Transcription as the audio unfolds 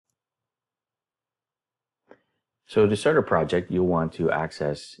So to start a project, you'll want to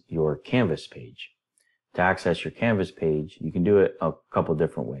access your Canvas page. To access your Canvas page, you can do it a couple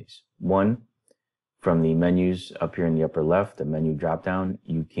different ways. One, from the menus up here in the upper left, the menu dropdown,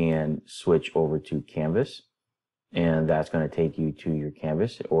 you can switch over to Canvas, and that's going to take you to your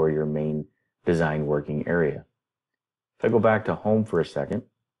Canvas or your main design working area. If I go back to Home for a second,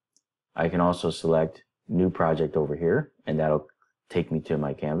 I can also select New Project over here, and that'll take me to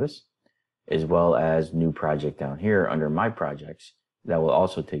my Canvas, as well as New Project down here under My Projects. That will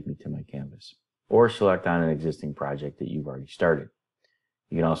also take me to my Canvas. Or select on an existing project that you've already started.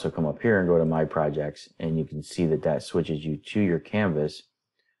 You can also come up here and go to My Projects, and you can see that that switches you to your Canvas,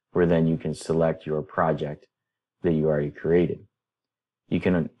 where then you can select your project that you already created. You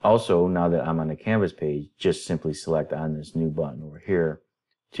can also, now that I'm on the Canvas page, just simply select on this new button over here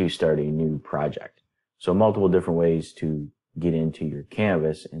to start a new project. So multiple different ways to get into your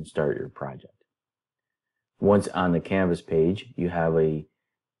Canvas and start your project. Once on the Canvas page, you have a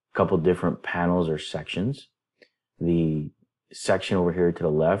couple different panels or sections. The section over here to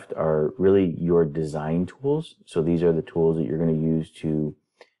the left are really your design tools. So these are the tools that you're going to use to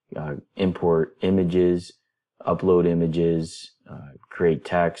import images, upload images, create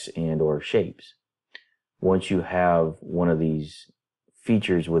text and or shapes. Once you have one of these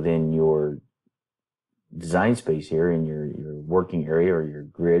features within your design space here in your working area or your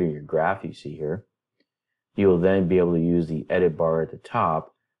grid or your graph you see here, you'll then be able to use the edit bar at the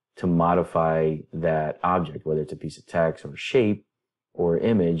top to modify that object, whether it's a piece of text or shape or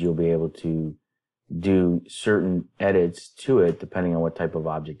image. You'll be able to do certain edits to it depending on what type of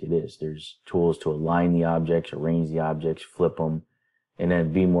object it is. There's tools to align the objects, arrange the objects, flip them, and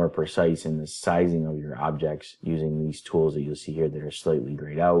then be more precise in the sizing of your objects using these tools that you'll see here that are slightly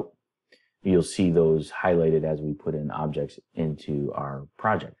grayed out. You'll see those highlighted as we put in objects into our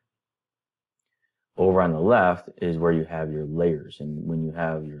project. Over on the left is where you have your layers, and when you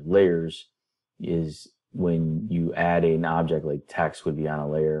have your layers is when you add an object like text would be on a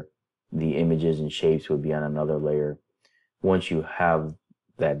layer, the images and shapes would be on another layer. Once you have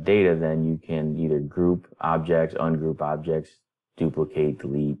that data, then you can either group objects, ungroup objects, duplicate,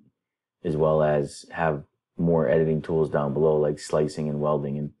 delete, as well as have more editing tools down below like slicing and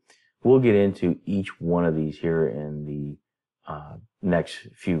welding. And we'll get into each one of these here in the next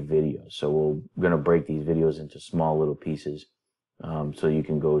few videos. So we're going to break these videos into small little pieces so you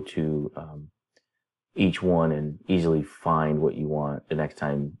can go to each one and easily find what you want the next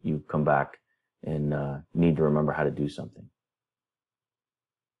time you come back and need to remember how to do something.